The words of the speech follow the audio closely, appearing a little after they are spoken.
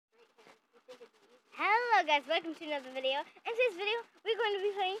Hello guys, welcome to another video. In today's video, we're going to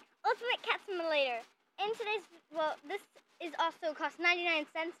be playing Ultimate Cat Simulator. This is also cost 99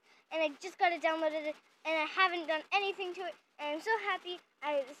 cents, and I just got it downloaded, and I haven't done anything to it, and I'm so happy.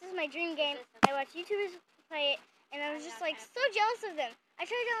 This is my dream game. I watch YouTubers play it, and I was just like so jealous of them. I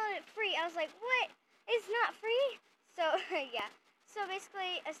tried to download it free. I was like, what? It's not free? So, yeah. So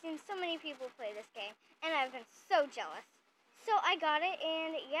basically, I've seen so many people play this game, and I've been so jealous. So I got it,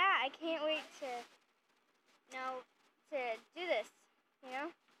 and yeah, I can't wait to do this, you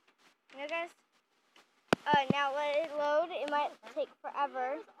know guys. Now let it load. It might take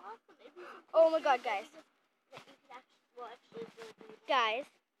forever. Oh my god, guys,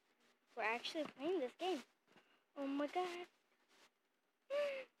 we're actually playing this game. Oh my god.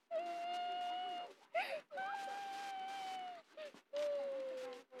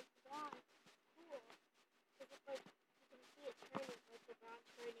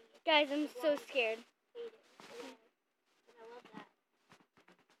 Guys, I'm so scared.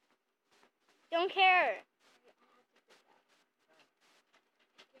 Don't care.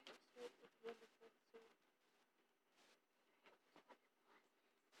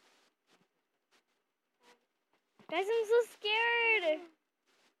 Guys, I'm so scared.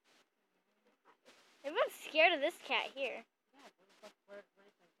 Everyone's scared of this cat here.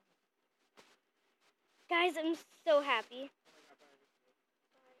 Guys, I'm so happy.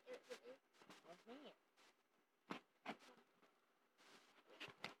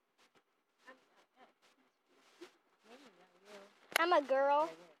 I'm a girl.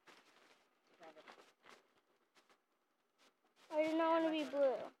 I do not want to be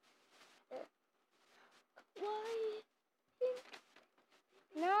blue. Why?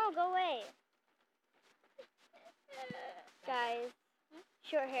 No, go away. Guys,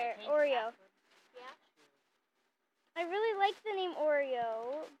 short hair, Oreo. I really like the name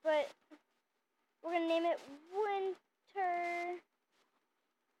Oreo, but we're going to name it Winter.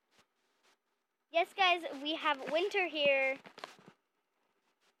 Yes, guys, we have Winter here.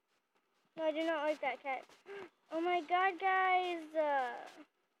 No, I do not like that cat. Oh my god, guys.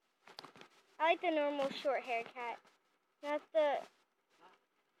 I like the normal short hair cat. Not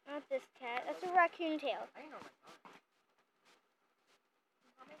this cat. That's a raccoon tail.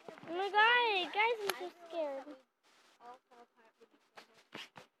 Oh my god, guys, I'm so scared.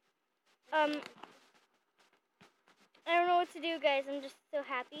 I don't know what to do, guys. I'm just so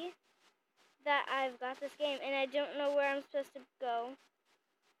happy that I've got this game, and I don't know where I'm supposed to go.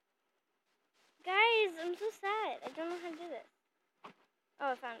 Guys, I'm so sad. I don't know how to do this.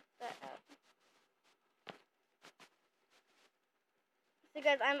 Oh, I found that out. So,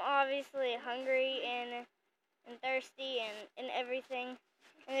 guys, I'm obviously hungry and thirsty and everything.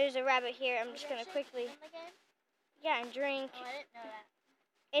 And there's a rabbit here. I'm just going to quickly... Yeah, and drink. Oh, I didn't know that.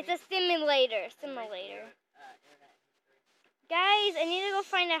 It's a simulator. Guys, I need to go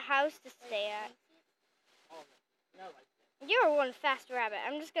find a house to stay at. You're one fast rabbit.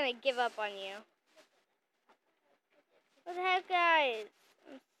 I'm just going to give up on you. What the heck, guys?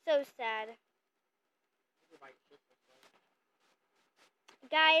 I'm so sad.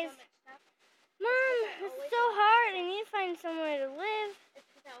 Guys, Mom, it's so hard. I need to find somewhere to live. It's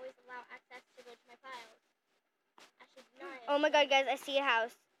because I always allow access to go to my files. I should deny it. Oh my god, guys, I see a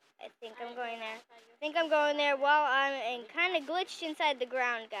house. I think I'm going there. I think I'm going there while I'm kind of glitched inside the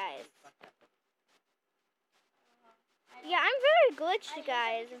ground, guys. Yeah, I'm very glitched,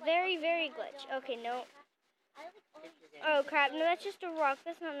 guys. Very, very glitched. Okay, no. Oh, crap. No, that's just a rock.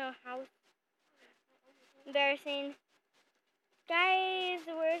 That's not no house. Embarrassing. Guys,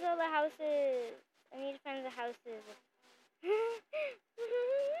 where's all the houses? I need to find the houses.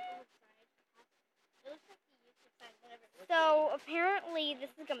 So, apparently, this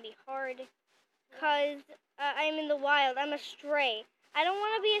is going to be hard. Because I'm in the wild. I'm a stray. I don't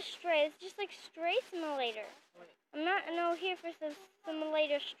want to be a stray. It's just like Stray Simulator. I'm not here for some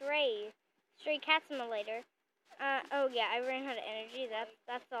simulator stray cat simulator. Oh yeah, I ran out of energy.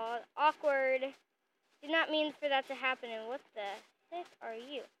 That's all. Awkward. Did not mean for that to happen. And what the heck are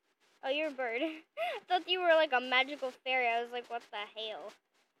you? Oh, you're a bird. I thought you were like a magical fairy. I was like, what the hell?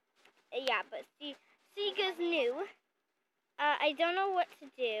 Yeah, but Seaga's new. I don't know what to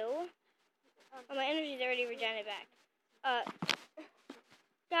do. Oh, my energy's already regenerated back.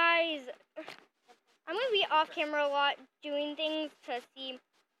 Guys, I'm going to be off camera a lot doing things to see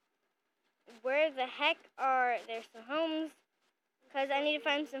where the heck are there some homes. Because I need to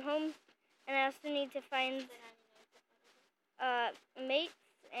find some homes. And I also need to find mates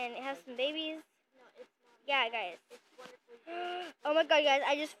and have some babies. Yeah, guys. Oh my god, guys,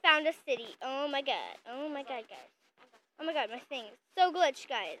 I just found a city. Oh my god, guys. Oh my god, my thing is so glitched,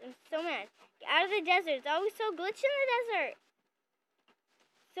 guys. I'm so mad. Get out of the desert. It's always so glitched in the desert.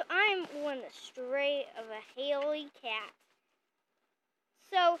 So I'm one stray of a Haley cat.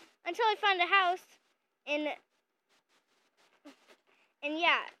 So until I find a house, and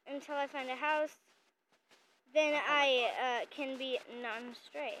yeah, until I find a house, then I can be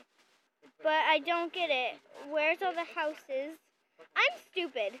non-stray. But I don't get it. Where's all the houses? I'm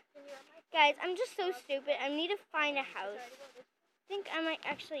stupid. Guys, I'm just so stupid. I need to find a house. I think I might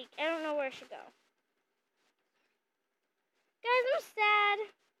actually, I don't know where I should go. Guys, I'm sad.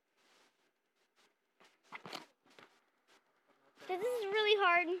 Because this is really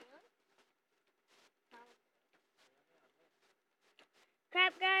hard.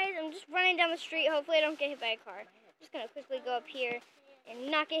 Crap, guys. I'm just running down the street. Hopefully I don't get hit by a car. I'm just going to quickly go up here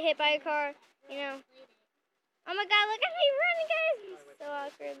and not get hit by a car, you know. Oh my god, look at me running, guys. I'm so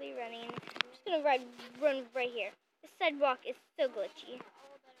awkwardly running. I'm just going to run right here. This sidewalk is so glitchy.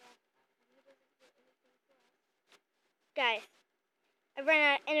 Guys, I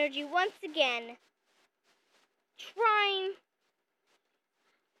ran out of energy once again. Trying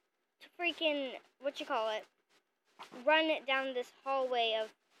to freaking, run down this hallway of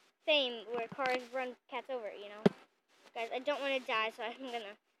fame where cars run cats over, you know. Guys, I don't want to die, so I'm going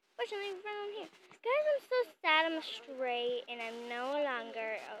to fortunately run on here. Guys, I'm so sad I'm a stray, and I'm no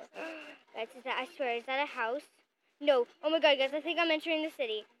longer... Oh. Guys, I swear, is that a house? No. Oh my god, guys, I think I'm entering the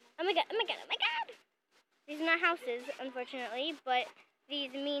city. Oh my god, oh my god, oh my god! These are not houses, unfortunately, but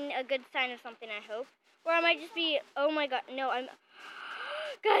these mean a good sign of something, I hope. Or I might just be... Oh my god, no, I'm...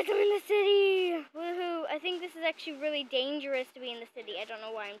 Guys, I'm in the city! Woohoo! I think this is actually really dangerous to be in the city. I don't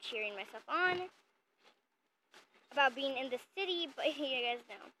know why I'm cheering myself on about being in the city, but you guys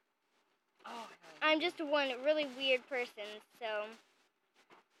know. I'm just one really weird person, so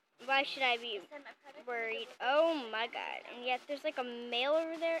why should I be worried? Oh my god. And yet there's like a male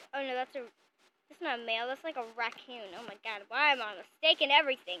over there. Oh no, that's not a male, that's like a raccoon. Oh my god, why am I mistaken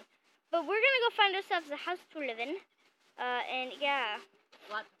everything? But we're gonna go find ourselves a house to live in. And yeah.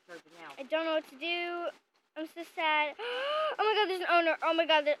 I don't know what to do. I'm so sad. Oh my god, there's an owner. Oh my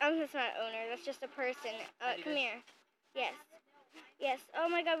god, that's not an owner. That's just a person. Come here. Yes. Yes. Oh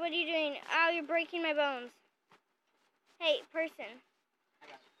my god, what are you doing? Ow, you're breaking my bones. Hey, person.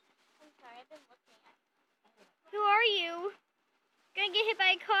 I'm sorry, I've been looking at you. Who are you? Gonna get hit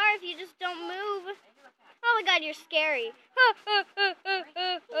by a car if you just don't move. Oh my god, you're scary.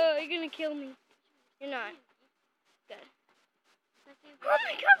 You're gonna kill me. You're not. Good. Oh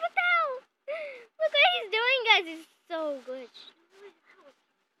my god, what the hell? Look what he's doing, guys. He's so glitched.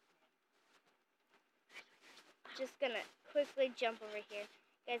 Just gonna quickly jump over here.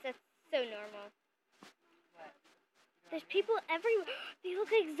 Guys, that's so normal. There's people everywhere. They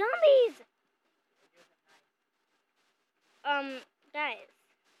look like zombies. Guys.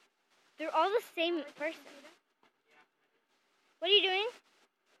 They're all the same person. What are you doing?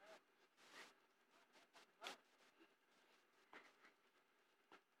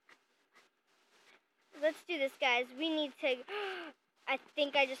 Let's do this, guys. We need to... I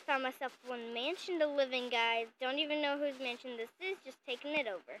think I just found myself one mansion to live in, guys. Don't even know whose mansion this is. Just taking it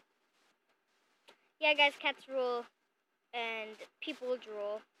over. Yeah, guys, cats rule. And people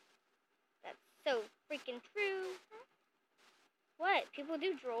drool. That's so freaking true. What? People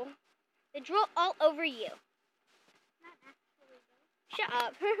do drool. They drool all over you. Not actually, though. Shut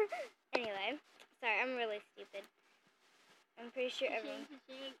up. Anyway. Sorry, I'm really stupid. I'm pretty sure everyone...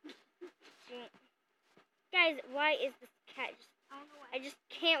 Guys, why is this cat just... I just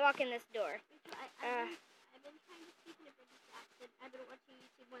can't walk in this door. I've been trying to speak in a British accent. I've been watching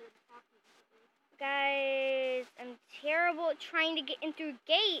YouTube more than talking lately. Guys, I'm terrible at trying to get in through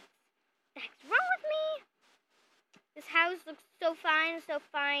gates. What the heck's wrong with me? This house looks so fine,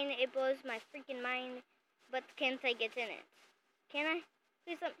 it blows my freaking mind. But can't I get in it? Can I?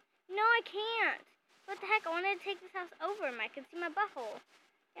 Please let me. No, I can't. What the heck? I wanted to take this house over. I can see my butthole.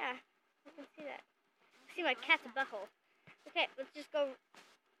 Yeah, I can see that. I see my cat's butthole. Okay, let's just go.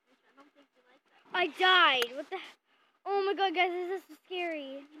 I don't think you like that. I died. What the? Oh my god, guys, this is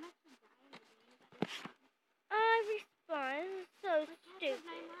scary. You must be dying again. I respawned. So stupid.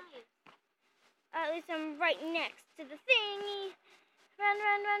 At least I'm right next to the thingy. Run,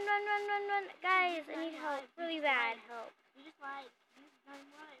 run, run, run, run, run, run. Guys, I need help. Really bad help. You just lied. You just 9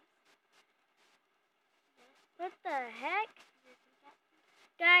 lives. What the heck?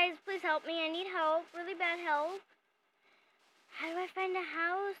 Guys, please help me. I need help. Really bad help. How do I find a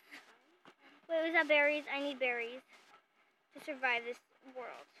house? Wait, was that berries? I need berries to survive this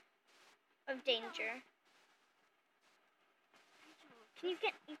world of danger. You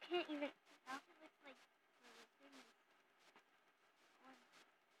can't even...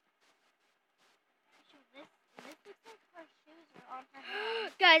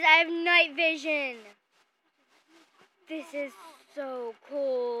 Guys, I have night vision. This is so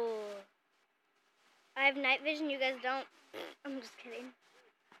cool. I have night vision, you guys don't. I'm just kidding.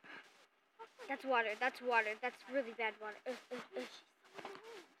 That's water. That's water. That's really bad water.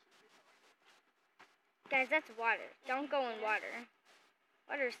 Guys, that's water. Don't go in water.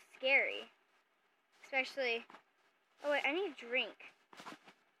 Water's scary. Especially... Oh, wait, I need a drink.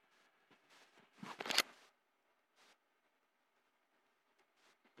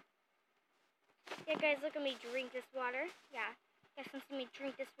 Yeah, guys, look at me drink this water. Yeah. You guys want to see me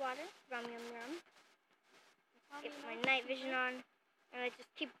drink this water? Yum, yum, yum. Get my night vision on. And I just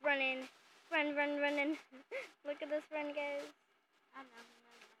keep running. Run, run, running. Look at this run, guys.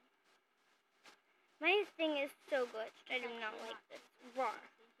 My thing is so glitched. I do not like this. Raw.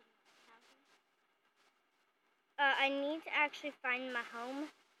 I need to actually find my home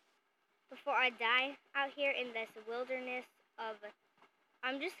before I die out here in this wilderness of...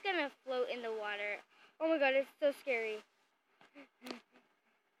 I'm just gonna float in the water. Oh my god, it's so scary.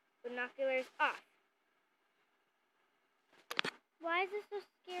 Binoculars off. Why is this so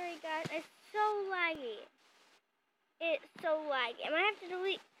scary, guys? It's so laggy. It's so laggy. I might have to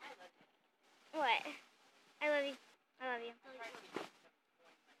delete... What? I love you. I love you.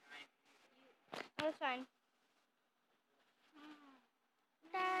 That's fine.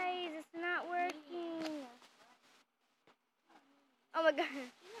 Guys, it's not working. Oh my god.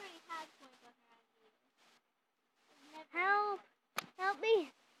 Help. Help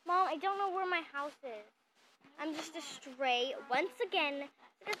me. Mom, I don't know where my house is. I'm just a stray once again.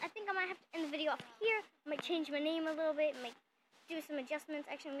 I think I might have to end the video off here. I might change my name a little bit. Might do some adjustments.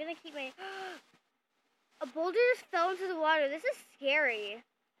 Actually, I'm going to keep my... A boulder just fell into the water. This is scary.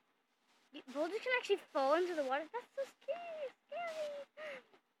 Boulders can actually fall into the water. That's so scary.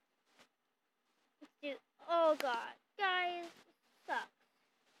 Let's do... Oh, God. Guys, this sucks.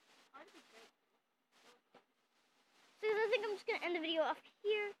 So I think I'm just going to end the video off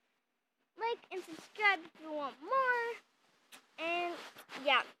here. Like and subscribe if you want more. And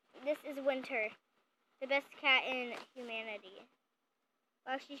yeah, this is Winter, the best cat in humanity.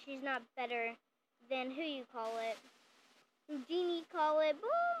 Well, actually, she's not better than who you call it. Houdini call it.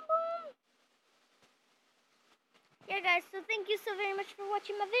 Boom, boom. Yeah, guys, so thank you so very much for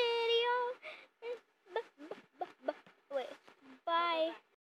watching my video. Wait, bye.